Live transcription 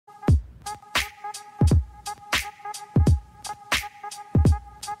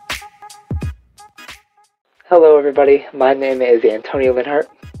Hello everybody, my name is Antonio Linhart.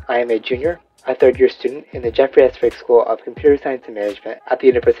 I am a junior, a third-year student in the Jeffrey S. Raikes School of Computer Science and Management at the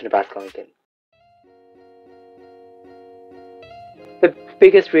University of Nebraska-Lincoln. The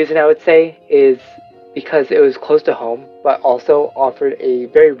biggest reason I would say is because it was close to home, but also offered a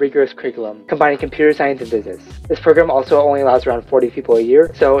very rigorous curriculum combining computer science and business. This program also only allows around 40 people a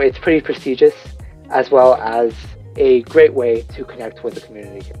year, so it's pretty prestigious, as well as a great way to connect with the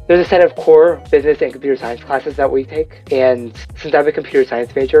community. There's a set of core business and computer science classes that we take, and since I'm a computer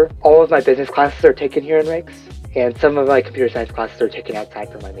science major, all of my business classes are taken here in Raikes, and some of my computer science classes are taken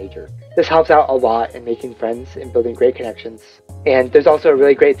outside for my major. This helps out a lot in making friends and building great connections. And there's also a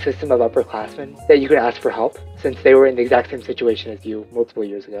really great system of upperclassmen that you can ask for help, since they were in the exact same situation as you multiple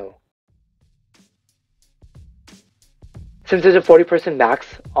years ago. Since there's a 40-person max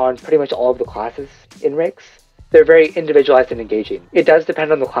on pretty much all of the classes in Raikes, they're very individualized and engaging. It does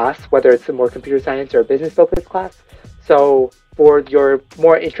depend on the class, whether it's a more computer science or a business-focused class. So for your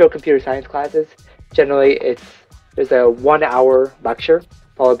more intro computer science classes, generally there's a 1-hour lecture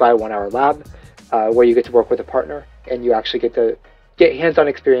followed by a 1-hour lab where you get to work with a partner and you actually get to get hands-on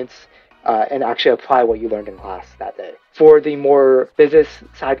experience and actually apply what you learned in class that day. For the more business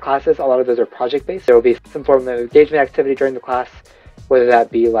side classes, a lot of those are project-based. There will be some form of engagement activity during the class, whether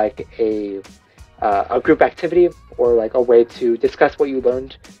that be like a group activity or like a way to discuss what you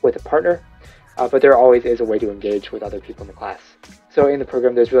learned with a partner, but there always is a way to engage with other people in the class. So in the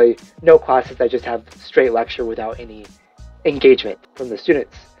program, there's really no classes that just have straight lecture without any engagement from the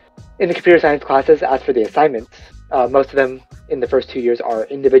students. In the computer science classes, as for the assignments, most of them in the first 2 years are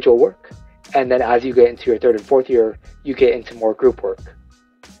individual work, and then as you get into your third and fourth year, you get into more group work.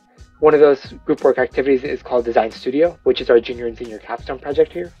 One of those group work activities is called Design Studio, which is our junior and senior capstone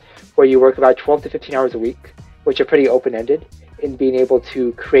project here, where you work about 12 to 15 hours a week, which are pretty open-ended in being able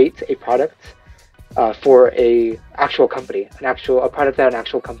to create a product for a actual company, a product that an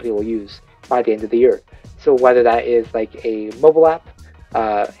actual company will use by the end of the year. So whether that is like a mobile app,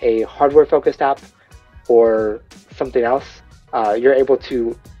 a hardware-focused app, or something else, you're able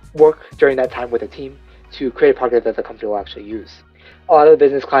to work during that time with a team to create a product that the company will actually use. A lot of the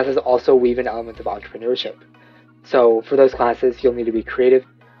business classes also weave in elements of entrepreneurship. So for those classes, you'll need to be creative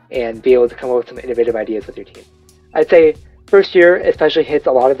and be able to come up with some innovative ideas with your team. I'd say first year especially hits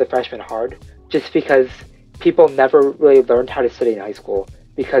a lot of the freshmen hard, just because people never really learned how to study in high school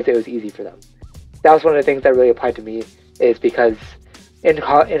because it was easy for them. That was one of the things that really applied to me, is because in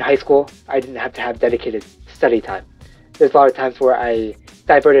high school, I didn't have to have dedicated study time. There's a lot of times where I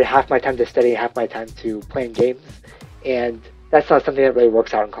diverted half my time to study, half my time to playing games, and that's not something that really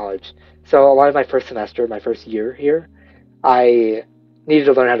works out in college. So a lot of my first semester, my first year here, I needed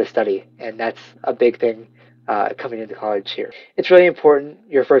to learn how to study, and that's a big thing coming into college here. It's really important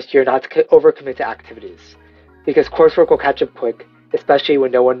your first year not to overcommit to activities, because coursework will catch up quick, especially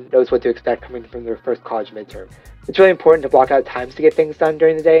when no one knows what to expect coming from their first college midterm. It's really important to block out times to get things done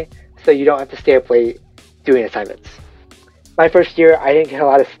during the day, so you don't have to stay up late doing assignments. My first year, I didn't get a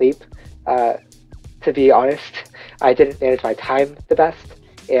lot of sleep, to be honest. I didn't manage my time the best,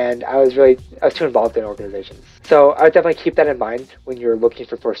 and I was too involved in organizations. So I would definitely keep that in mind when you're looking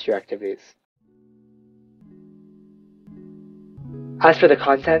for first year activities. As for the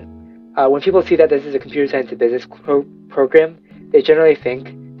content, when people see that this is a computer science and business program, they generally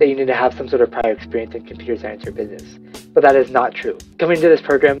think that you need to have some sort of prior experience in computer science or business, but that is not true. Coming into this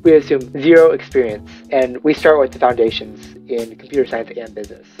program, we assume zero experience, and we start with the foundations in computer science and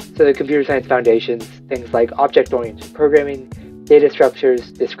business. So the computer science foundations, things like object-oriented programming, data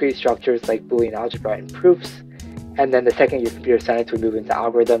structures, discrete structures like Boolean algebra and proofs, and then the second year computer science, we move into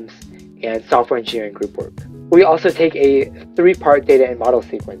algorithms and software engineering group work. We also take a 3-part data and model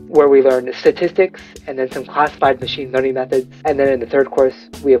sequence where we learn statistics and then some classified machine learning methods, and then in the third course,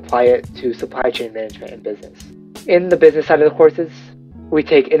 we apply it to supply chain management and business. In the business side of the courses, we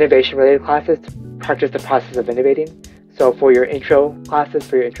take innovation-related classes to practice the process of innovating. So for your intro classes,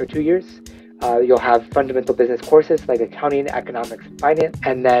 for your intro 2 years, you'll have fundamental business courses like accounting, economics, and finance,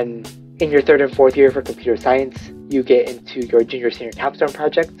 and then in your third and fourth year for computer science, you get into your junior-senior capstone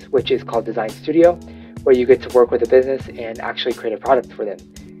project, which is called Design Studio, where you get to work with a business and actually create a product for them.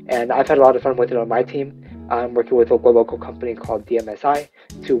 And I've had a lot of fun with it on my team. I'm working with a local company called DMSI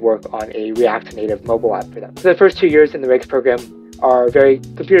to work on a React Native mobile app for them. So the first 2 years in the Raikes program are very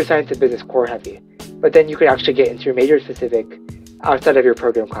computer science and business core heavy, but then you can actually get into your major specific outside of your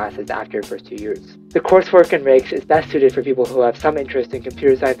program classes after your first 2 years. The coursework in Raikes is best suited for people who have some interest in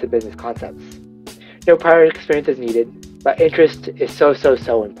computer science and business concepts. No prior experience is needed, but interest is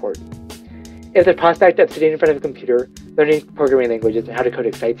so important. If the prospect of sitting in front of a computer, learning programming languages and how to code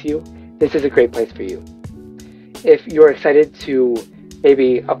excites you, this is a great place for you. if you're excited to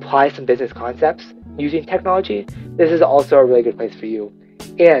maybe apply some business concepts using technology, this is also a really good place for you.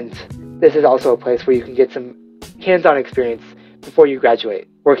 And this is also a place where you can get some hands-on experience before you graduate,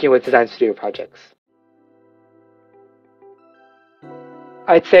 working with design studio projects.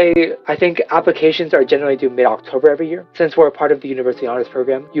 I think applications are generally due mid-October every year. Since we're a part of the University Honors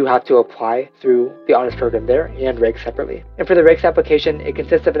Program, you have to apply through the Honors Program there and Raikes separately. And for the Raikes application, it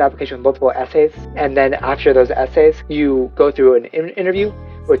consists of an application with multiple essays, and then after those essays, you go through an interview,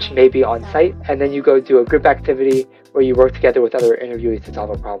 which may be on site, and then you go do a group activity where you work together with other interviewees to solve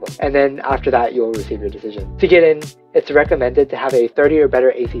a problem. And then after that, you'll receive your decision. To get in, it's recommended to have a 30 or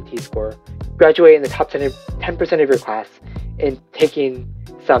better ACT score, graduate in the top 10% of your class, and taking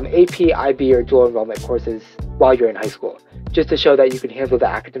some AP, IB, or dual enrollment courses while you're in high school, just to show that you can handle the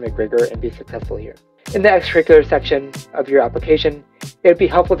academic rigor and be successful here. In the extracurricular section of your application, it would be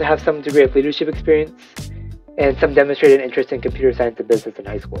helpful to have some degree of leadership experience and some demonstrated interest in computer science and business in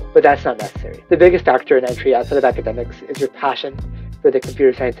high school, but that's not necessary. The biggest factor in entry outside of academics is your passion for the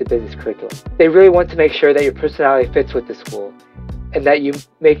computer science and business curriculum. They really want to make sure that your personality fits with the school and that you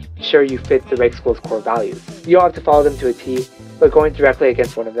make sure you fit the Raikes School's core values. You don't have to follow them to a T, but going directly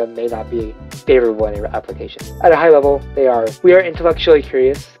against one of them may not be favorable in your application. At a high level, we are intellectually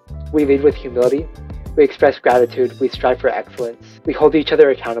curious, we lead with humility, we express gratitude, we strive for excellence, we hold each other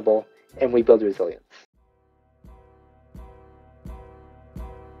accountable, and we build resilience.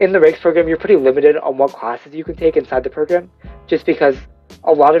 In the Raikes program, you're pretty limited on what classes you can take inside the program, just because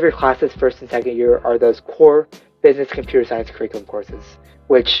a lot of your classes first and second year are those core business computer science curriculum courses,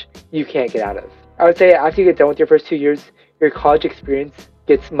 which you can't get out of. I would say after you get done with your first 2 years, your college experience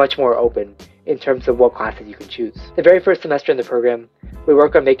gets much more open in terms of what classes you can choose. The very first semester in the program, we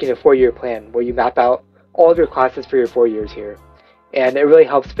work on making a 4-year plan where you map out all of your classes for your 4 years here, and it really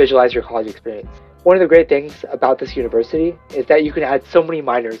helps visualize your college experience. One of the great things about this university is that you can add so many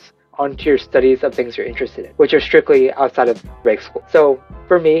minors onto your studies of things you're interested in, which are strictly outside of Raikes School. So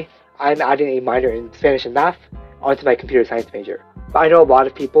for me, I'm adding a minor in Spanish and math onto my computer science major. But I know a lot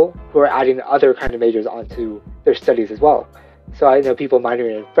of people who are adding other kind of majors onto their studies as well. So I know people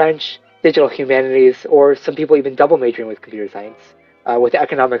minoring in French, digital humanities, or some people even double majoring with computer science, with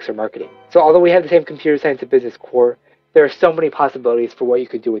economics or marketing. So although we have the same computer science and business core, there are so many possibilities for what you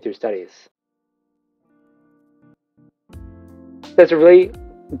could do with your studies. Does a really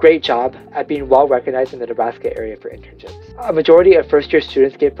great job at being well recognized in the Nebraska area for internships. A majority of first-year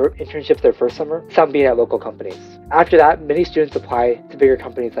students get internships their first summer, some being at local companies. After that, many students apply to bigger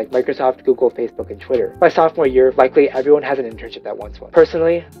companies like Microsoft, Google, Facebook, and Twitter. My sophomore year, likely everyone has an internship at once.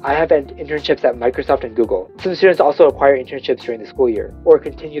 Personally, I have had internships at Microsoft and Google. Some students also acquire internships during the school year, or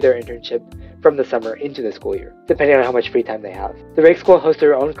continue their internship from the summer into the school year, depending on how much free time they have. The Raikes School hosts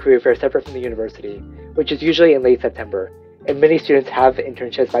their own career fair separate from the university, which is usually in late September, and many students have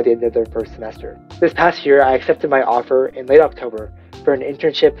internships by the end of their first semester. This past year, I accepted my offer in late October for an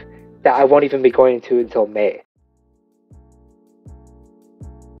internship that I won't even be going to until May.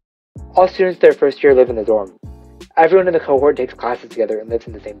 All students their first year live in the dorm. Everyone in the cohort takes classes together and lives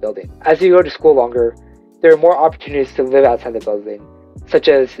in the same building. As you go to school longer, there are more opportunities to live outside the building, such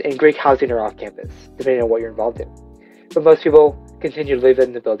as in Greek housing or off campus, depending on what you're involved in. But most people continue to live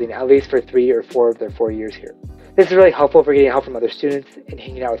in the building at least for 3 or 4 of their 4 years here. This is really helpful for getting help from other students and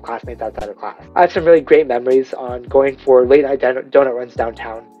hanging out with classmates outside of class. I have some really great memories on going for late night donut runs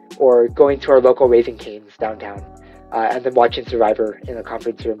downtown, or going to our local Raising Cane's downtown, and then watching Survivor in the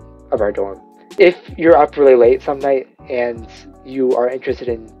conference room of our dorm. If you're up really late some night and you are interested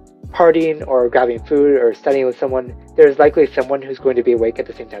in partying or grabbing food or studying with someone, there's likely someone who's going to be awake at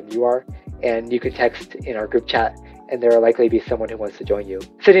the same time you are, and you can text in our group chat and there will likely be someone who wants to join you.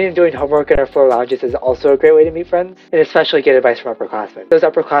 Sitting and doing homework in our floor lounges is also a great way to meet friends, and especially get advice from upperclassmen. Those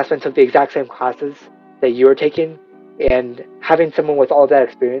upperclassmen took the exact same classes that you are taking, and having someone with all that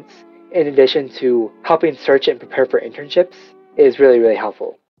experience, in addition to helping search and prepare for internships, is really, really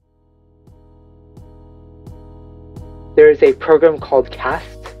helpful. There is a program called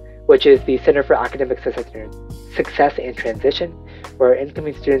CAST, which is the Center for Academic Success and Transition, where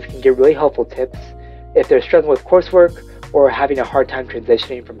incoming students can get really helpful tips if they're struggling with coursework or having a hard time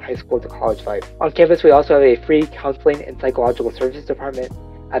transitioning from high school to college life. On campus, we also have a free counseling and psychological services department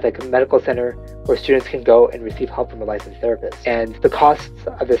at the medical center where students can go and receive help from a licensed therapist. And the costs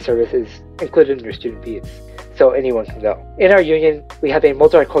of this service is included in your student fees, so anyone can go. In our union, we have a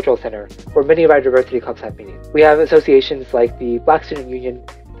multicultural center where many of our diversity clubs have meetings. We have associations like the Black Student Union,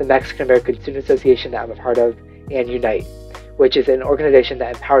 the Mexican American Student Association that I'm a part of, and Unite, which is an organization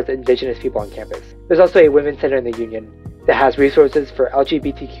that empowers Indigenous people on campus. There's also a women's center in the union that has resources for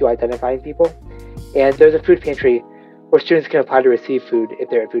LGBTQ identifying people and there's a food pantry where students can apply to receive food if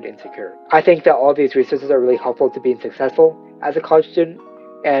they're food insecure. I think that all these resources are really helpful to being successful as a college student,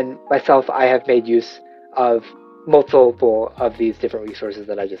 and myself, I have made use of multiple of these different resources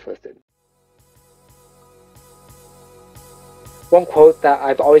that I just listed. One quote that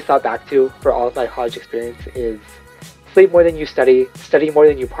I've always thought back to for all of my college experience is, sleep more than you study more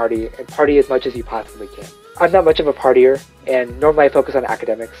than you party, and party as much as you possibly can. I'm not much of a partier, and normally I focus on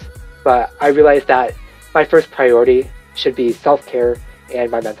academics, but I realized that my first priority should be self-care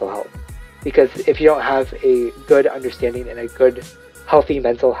and my mental health. Because if you don't have a good understanding and a good, healthy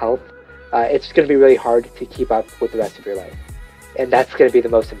mental health, it's going to be really hard to keep up with the rest of your life. And that's going to be the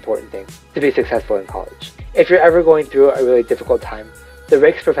most important thing to be successful in college. If you're ever going through a really difficult time, the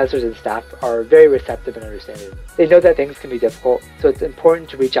Raikes professors and staff are very receptive and understanding. They know that things can be difficult, so it's important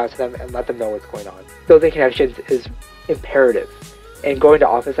to reach out to them and let them know what's going on. Building connections is imperative. And going to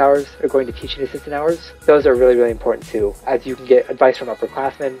office hours or going to teaching assistant hours, those are really, really important too, as you can get advice from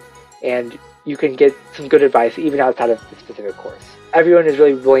upperclassmen and you can get some good advice even outside of the specific course. Everyone is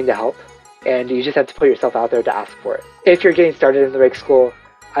really willing to help, and you just have to put yourself out there to ask for it. If you're getting started in the Raikes School,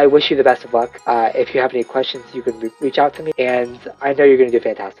 I wish you the best of luck. If you have any questions, you can reach out to me, and I know you're going to do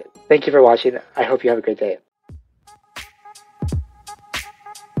fantastic. Thank you for watching. I hope you have a great day.